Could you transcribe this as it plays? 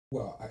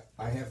Well,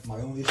 I have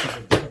my own issues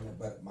with government,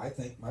 but my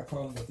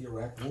problem with the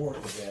Iraq War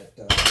is that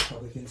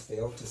Republicans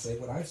failed to say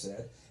what I've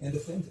said and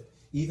defend it.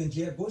 Even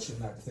Jeb Bush has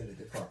not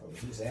defended it properly.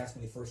 He was asked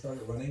when he first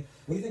started running,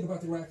 "What do you think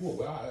about the Iraq War?"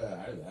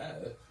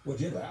 Well,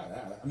 Jeb,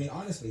 I mean,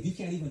 honestly, if you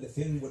can't even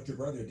defend what your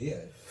brother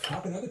did,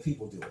 how can other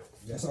people do it?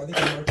 Yeah. So I think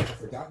Americans have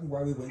forgotten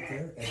why we went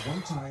there. At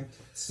one time,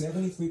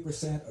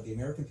 73% of the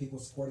American people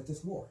supported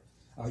this war.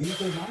 You have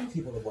to remind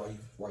people of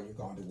why you've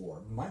gone to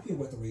war. Remind people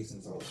what the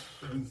reasons are.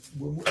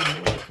 We're in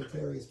a more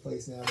precarious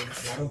place now.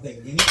 I don't think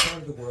any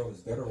part of the world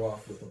is better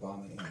off with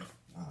Obama in it.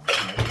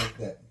 I think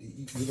that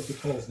you look at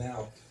polls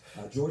now.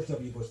 George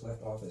W. Bush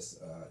left office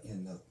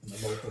in the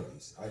low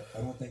 30s.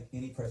 I don't think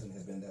any president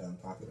has been that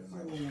unpopular in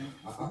my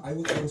life. I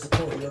would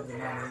support whoever the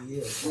nominee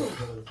is.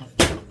 Hillary Clinton,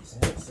 Bernie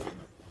Sanders,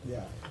 certainly.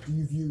 Yeah. Do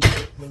you view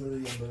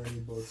Hillary and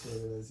Bernie both sort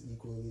of as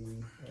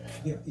equally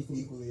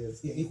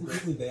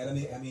equally bad? I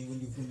mean,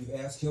 when you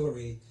ask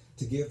Hillary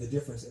to give the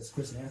difference, as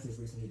Chris Matthews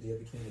recently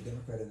did, between the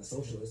Democrat and the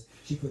Socialist,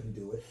 she couldn't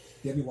do it.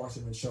 Debbie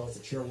Wasserman Schultz, the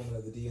chairwoman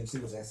of the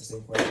DNC, was asked the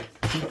same question.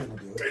 She couldn't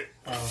do it.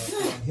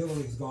 And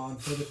Hillary has gone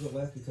further to the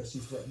left because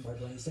she's threatened by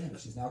Bernie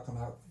Sanders. She's now come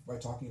out by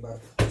talking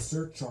about a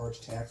surcharge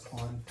tax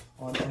on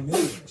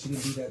millionaires. She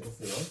didn't do that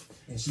before.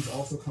 And she's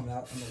also come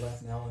out on the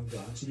left now on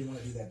guns. She didn't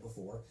want to do that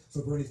before.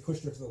 So Bernie's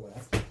pushed her to the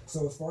left.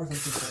 So as far as I'm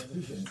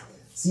concerned,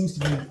 seems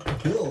to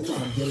be built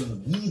on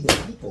getting we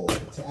the people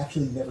to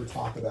actually never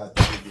talk about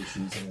the big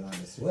issues in an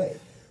honest way.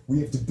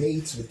 We have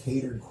debates with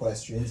catered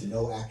questions and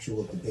no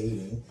actual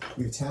debating.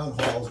 We have town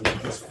halls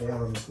with just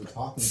forums for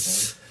talking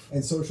points,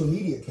 and social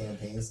media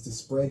campaigns to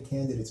spread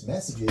candidates'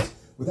 messages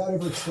without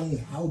ever explaining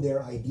how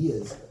their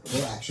ideas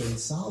will actually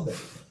solve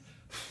anything.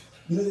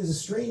 You know, there's a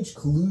strange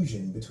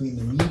collusion between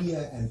the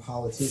media and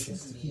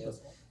politicians to keep us.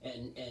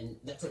 And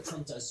that's what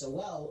Trump does so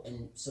well.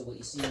 And so what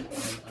you see on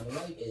the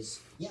right is,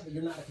 yeah, but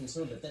you're not a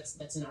conservative.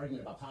 That's an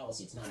argument about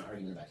policy. It's not an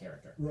argument about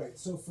character. Right.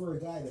 So for a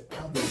guy that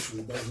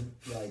obviously doesn't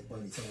like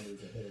Bernie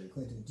Sanders or Hillary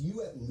Clinton, do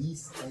you at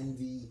least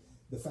envy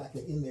the fact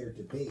that in their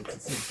debates,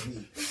 it seems to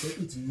me,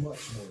 that it's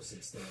much more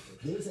substantive?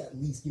 There's at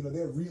least, you know,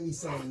 they're really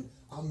saying,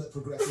 I'm the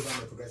progressive.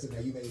 Now,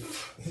 you may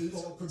hate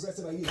all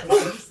progressive ideas, but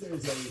at least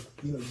there's a,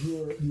 you know,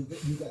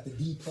 you got the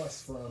D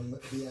plus from the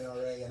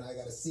NRA and I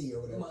got a C or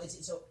whatever. Well, I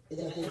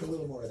think a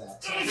little more of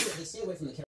that. So I think they stay away from the